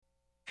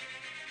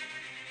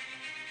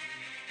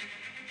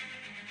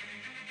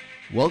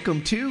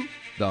Welcome to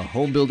the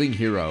Home Building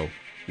Hero,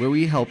 where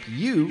we help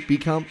you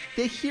become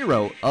the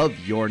hero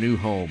of your new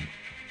home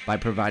by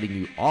providing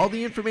you all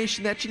the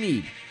information that you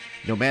need.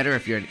 No matter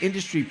if you're an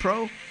industry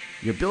pro,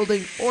 you're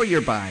building, or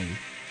you're buying,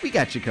 we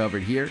got you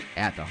covered here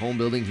at the Home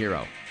Building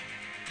Hero.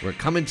 We're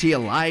coming to you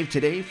live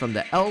today from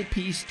the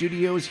LP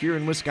Studios here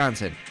in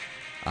Wisconsin.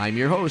 I'm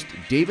your host,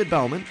 David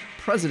Bellman,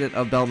 president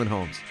of Bellman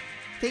Homes.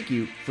 Thank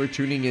you for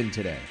tuning in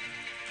today.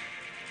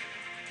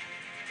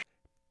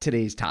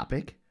 Today's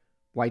topic: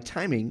 why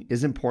timing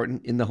is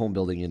important in the home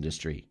building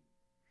industry.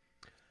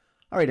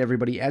 All right,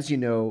 everybody, as you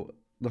know,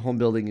 the home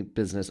building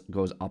business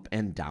goes up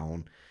and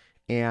down,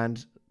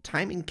 and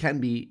timing can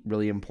be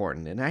really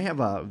important. And I have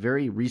a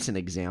very recent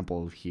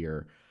example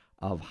here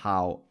of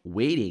how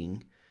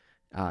waiting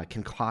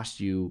can cost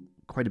you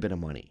quite a bit of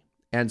money.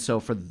 And so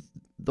for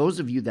those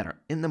of you that are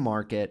in the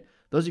market,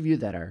 those of you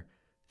that are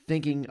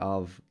thinking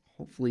of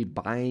hopefully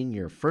buying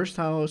your first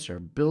house or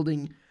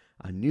building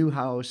a new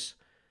house,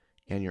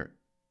 and you're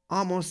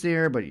almost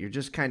there, but you're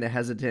just kind of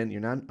hesitant, you're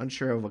not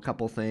unsure of a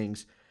couple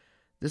things,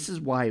 this is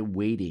why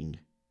waiting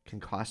can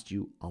cost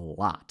you a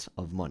lot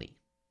of money.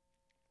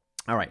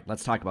 All right,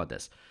 let's talk about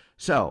this.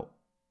 So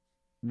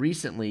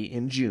recently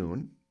in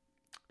June,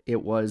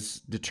 it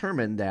was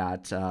determined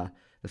that the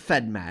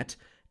Fed met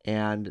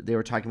and they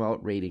were talking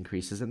about rate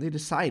increases, and they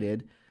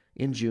decided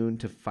in June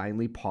to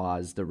finally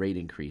pause the rate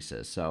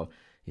increases. So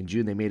in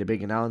June, they made a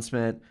big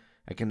announcement.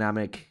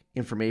 Economic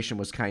information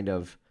was kind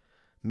of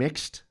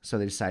mixed, so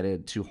they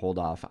decided to hold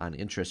off on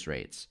interest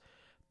rates.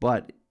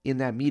 But in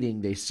that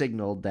meeting, they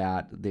signaled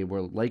that they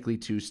were likely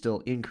to still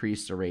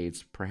increase the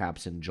rates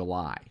perhaps in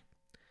July.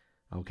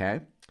 Okay?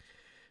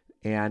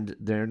 And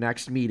their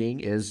next meeting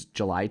is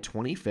July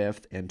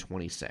 25th and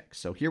 26th.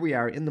 So here we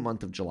are in the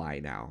month of July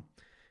now.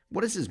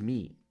 What does this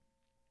mean?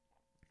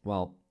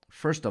 Well,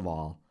 first of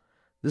all,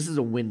 this is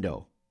a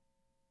window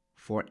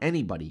for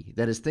anybody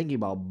that is thinking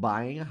about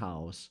buying a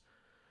house,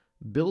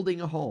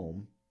 building a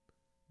home.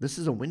 This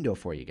is a window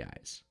for you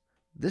guys.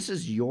 This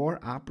is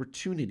your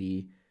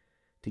opportunity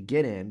to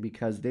get in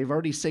because they've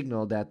already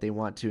signaled that they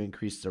want to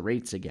increase the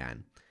rates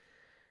again.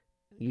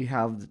 You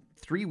have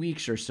 3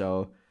 weeks or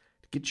so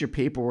to get your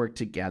paperwork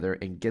together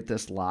and get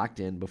this locked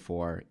in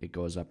before it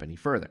goes up any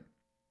further.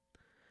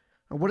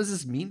 Now, what does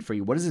this mean for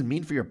you? What does this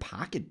mean for your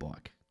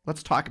pocketbook?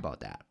 Let's talk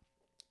about that.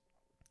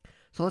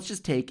 So let's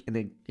just take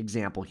an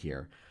example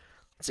here.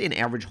 Let's say an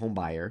average home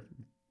buyer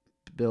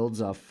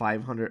builds a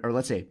 $500,000, or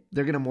let's say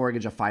they're going to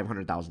mortgage a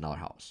 $500,000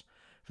 house.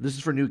 This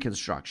is for new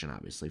construction,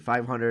 obviously.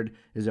 500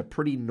 is a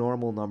pretty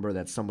normal number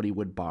that somebody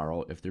would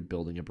borrow if they're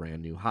building a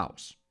brand new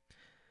house.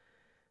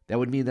 That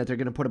would mean that they're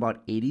going to put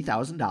about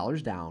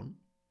 $80,000 down,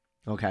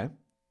 okay?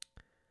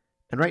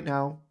 And right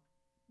now,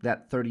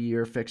 that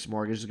 30-year fixed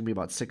mortgage is going to be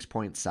about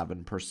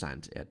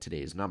 6.7% at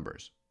today's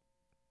numbers,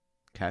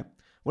 okay?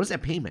 What is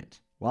that payment?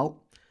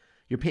 Well,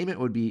 your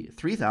payment would be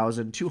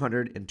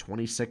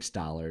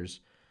 $3,226.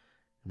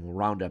 And we'll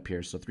round up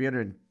here. So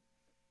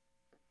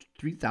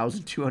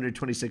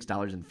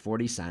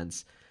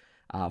 $3,226.40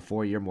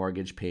 for your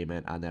mortgage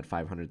payment on that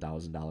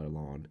 $500,000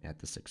 loan at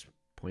the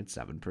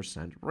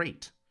 6.7%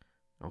 rate.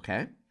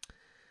 Okay?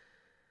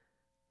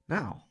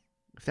 Now,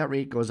 if that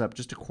rate goes up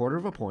just a quarter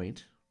of a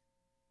point,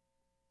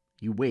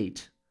 you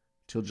wait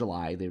till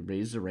July, they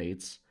raise the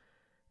rates,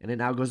 and it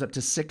now goes up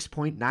to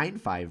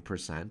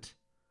 6.95%.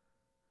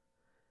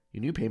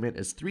 Your new payment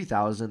is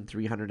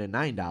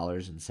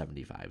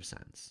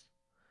 $3,309.75.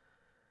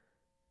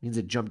 Means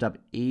it jumped up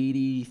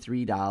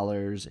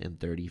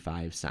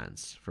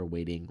 $83.35 for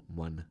waiting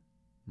 1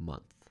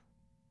 month.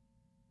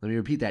 Let me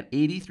repeat that,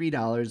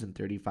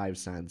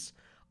 $83.35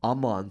 a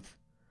month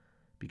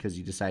because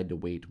you decided to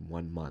wait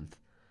 1 month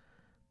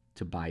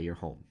to buy your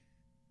home.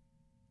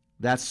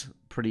 That's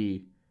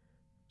pretty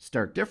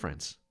stark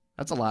difference.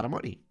 That's a lot of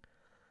money,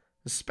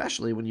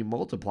 especially when you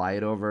multiply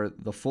it over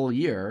the full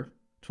year,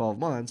 12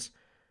 months,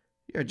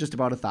 you're at just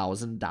about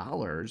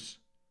 $1,000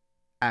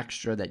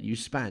 extra that you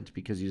spent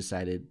because you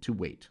decided to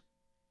wait.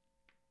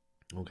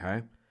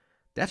 Okay?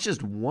 That's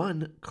just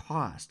one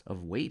cost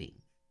of waiting.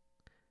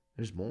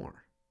 There's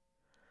more.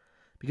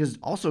 Because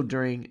also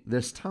during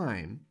this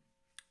time,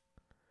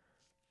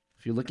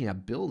 if you're looking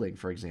at building,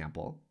 for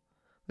example,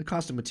 the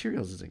cost of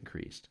materials has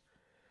increased.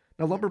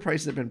 Now, lumber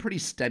prices have been pretty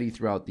steady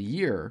throughout the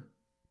year,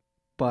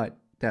 but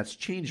that's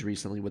changed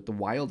recently with the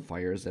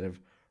wildfires that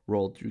have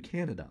rolled through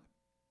Canada.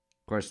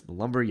 Of course, the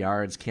lumber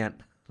yards can't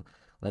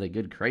let a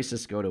good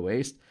crisis go to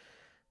waste.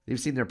 They've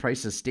seen their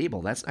prices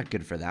stable. That's not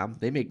good for them.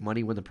 They make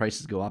money when the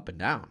prices go up and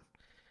down.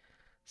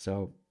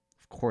 So,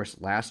 of course,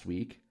 last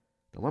week,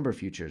 the lumber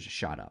futures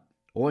shot up.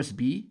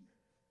 OSB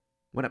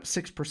went up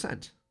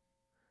 6%.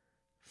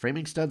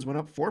 Framing studs went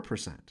up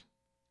 4%.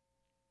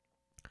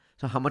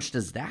 So how much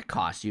does that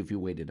cost you if you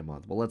waited a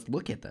month? Well, let's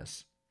look at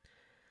this.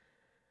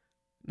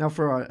 Now,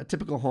 for a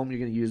typical home, you're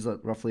going to use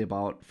roughly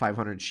about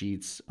 500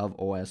 sheets of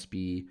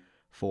OSB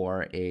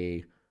for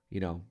a,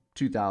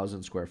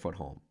 2,000 square foot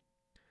home.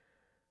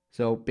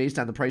 So based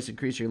on the price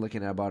increase, you're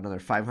looking at about another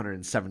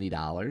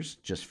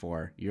 $570 just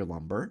for your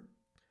lumber.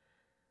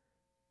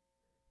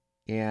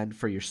 And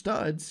for your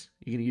studs,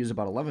 you're going to use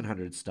about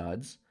 1,100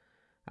 studs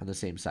on the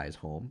same size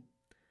home.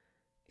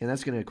 And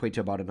that's going to equate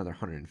to about another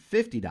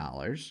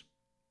 $150.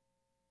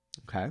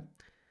 Okay. And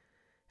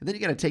then you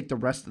got to take the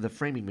rest of the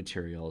framing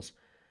materials.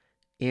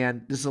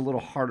 And this is a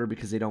little harder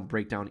because they don't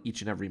break down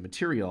each and every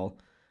material.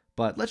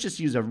 But let's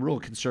just use a real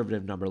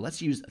conservative number.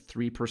 Let's use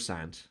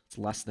 3%. It's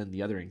less than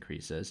the other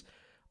increases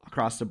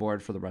across the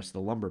board for the rest of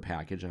the lumber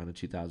package on a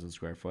 2,000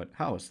 square foot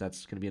house.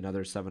 That's going to be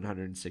another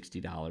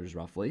 $760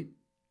 roughly.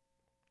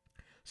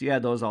 So you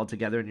add those all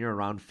together and you're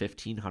around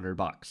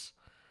 $1,500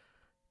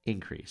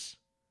 increase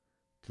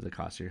to the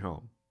cost of your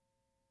home.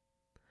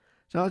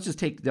 So let's just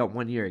take that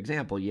 1 year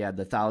example. You add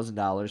the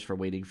 $1,000 for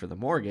waiting for the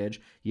mortgage.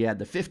 You add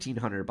the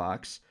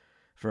 $1,500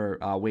 for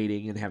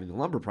waiting and having the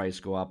lumber price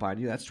go up on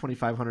you. That's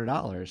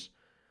 $2,500.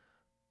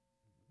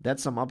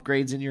 That's some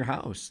upgrades in your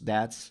house.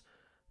 That's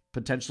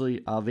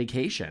potentially a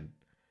vacation.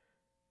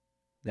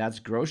 That's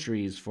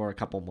groceries for a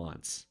couple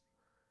months,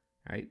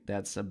 right?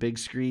 That's a big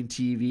screen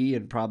TV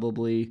and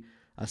probably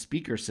a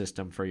speaker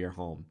system for your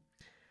home.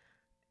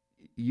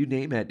 You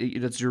name it.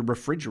 It's your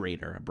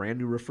refrigerator, a brand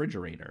new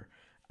refrigerator.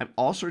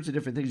 All sorts of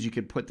different things you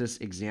could put this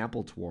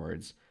example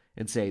towards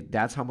and say,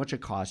 that's how much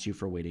it costs you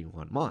for waiting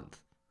 1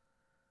 month.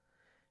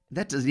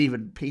 That doesn't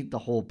even paint the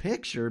whole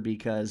picture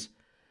because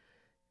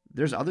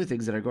there's other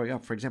things that are going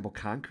up. For example,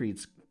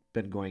 concrete's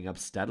been going up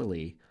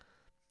steadily.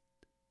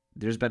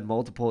 There's been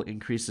multiple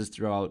increases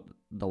throughout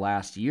the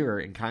last year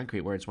in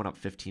concrete where it's went up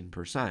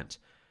 15%.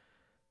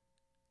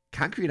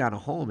 Concrete on a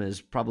home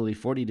is probably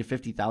 $40,000 to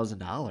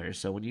 $50,000.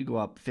 So when you go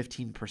up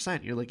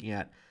 15%, you're looking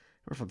at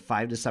from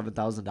 $5,000 to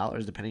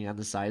 $7,000 depending on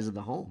the size of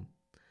the home.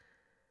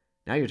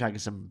 Now you're talking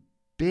some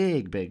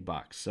big, big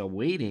bucks. So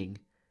waiting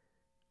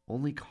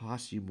only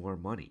costs you more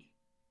money.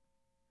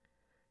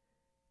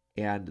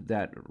 And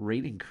that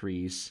rate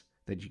increase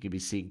that you could be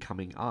seeing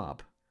coming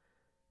up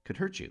could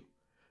hurt you.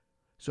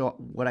 So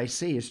what I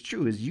say is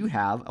true is you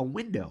have a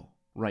window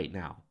right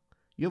now.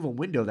 You have a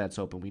window that's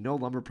open. We know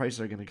lumber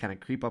prices are going to kind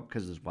of creep up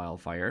because of this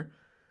wildfire.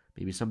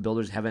 Maybe some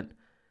builders haven't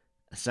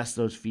assessed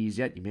those fees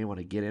yet. You may want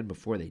to get in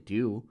before they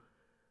do.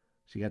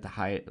 So you got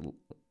the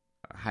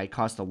high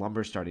cost of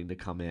lumber starting to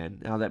come in.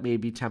 Now that may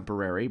be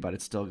temporary, but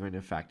it's still going to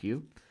affect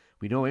you.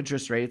 We know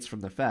interest rates from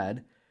the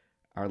Fed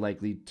are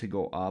likely to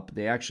go up.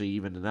 They actually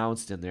even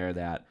announced in there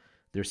that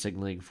they're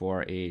signaling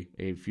for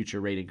a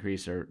future rate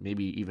increase or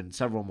maybe even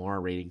several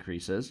more rate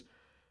increases.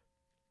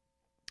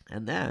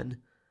 And then,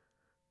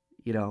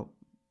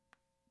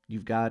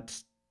 you've got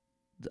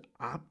the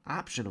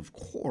option, of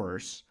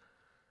course,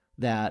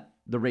 that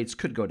the rates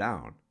could go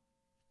down.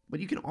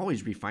 But you can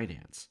always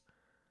refinance.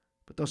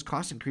 But those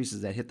cost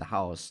increases that hit the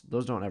house,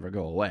 those don't ever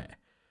go away.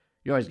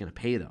 You're always going to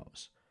pay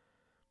those.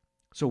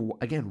 So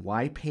again,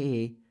 why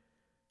pay,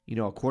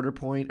 a quarter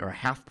point or a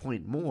half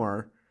point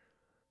more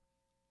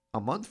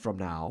a month from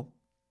now,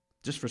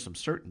 just for some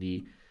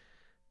certainty,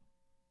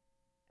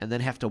 and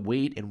then have to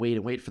wait and wait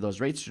and wait for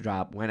those rates to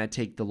drop? When I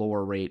take the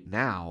lower rate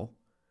now,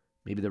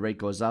 maybe the rate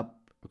goes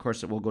up. Of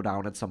course, it will go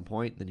down at some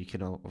point. Then you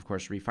can, of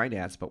course,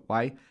 refinance. But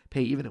why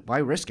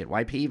risk it?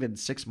 Why pay even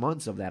 6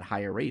 months of that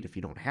higher rate if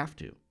you don't have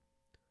to?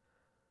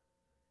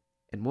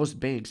 And most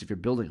banks, if you're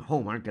building a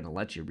home, aren't going to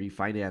let you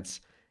refinance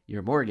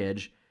your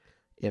mortgage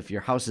if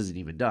your house isn't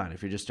even done.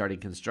 If you're just starting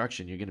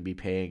construction, you're going to be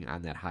paying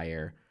on that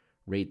higher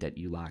rate that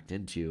you locked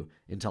into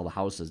until the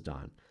house is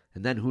done.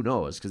 And then who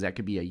knows, because that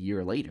could be a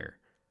year later.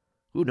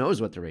 Who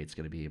knows what the rate's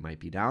going to be? It might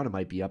be down. It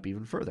might be up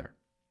even further.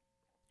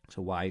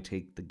 So why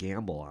take the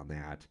gamble on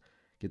that?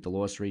 Get the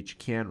lowest rate you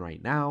can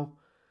right now,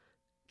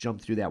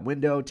 jump through that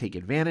window, take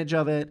advantage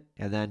of it,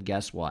 and then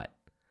guess what?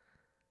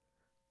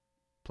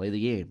 Play the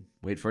game.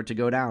 Wait for it to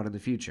go down in the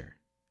future.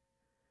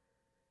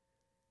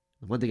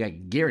 The one thing I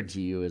can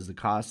guarantee you is the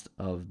cost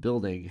of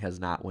building has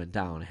not went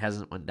down. It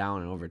hasn't went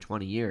down in over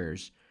 20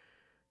 years.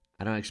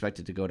 I don't expect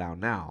it to go down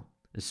now,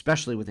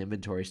 especially with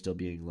inventory still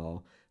being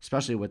low,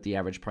 especially with the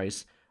average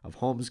price of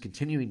homes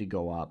continuing to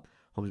go up,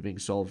 homes being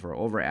sold for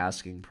over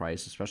asking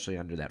price, especially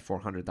under that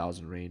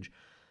 $400,000 range.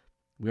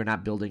 We're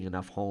not building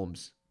enough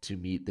homes to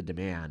meet the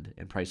demand,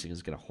 and pricing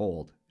is going to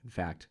hold. In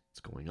fact, it's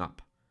going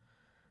up.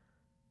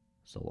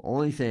 So the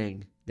only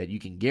thing that you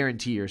can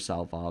guarantee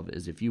yourself of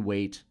is if you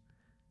wait,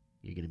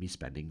 you're going to be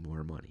spending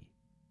more money.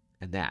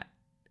 And that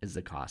is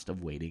the cost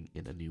of waiting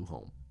in a new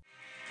home.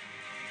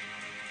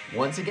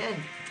 Once again,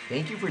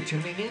 thank you for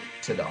tuning in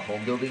to the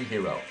Home Building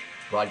Hero,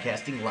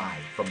 broadcasting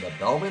live from the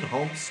Bellman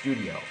Home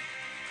Studio.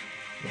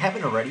 If you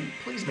haven't already,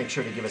 please make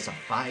sure to give us a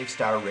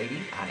 5-star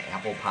rating on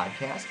Apple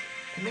Podcasts,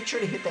 and make sure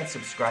to hit that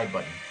subscribe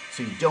button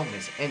so you don't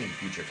miss any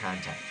future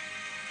content.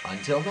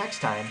 Until next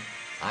time,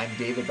 I'm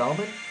David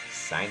Bellman,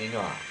 signing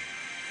off.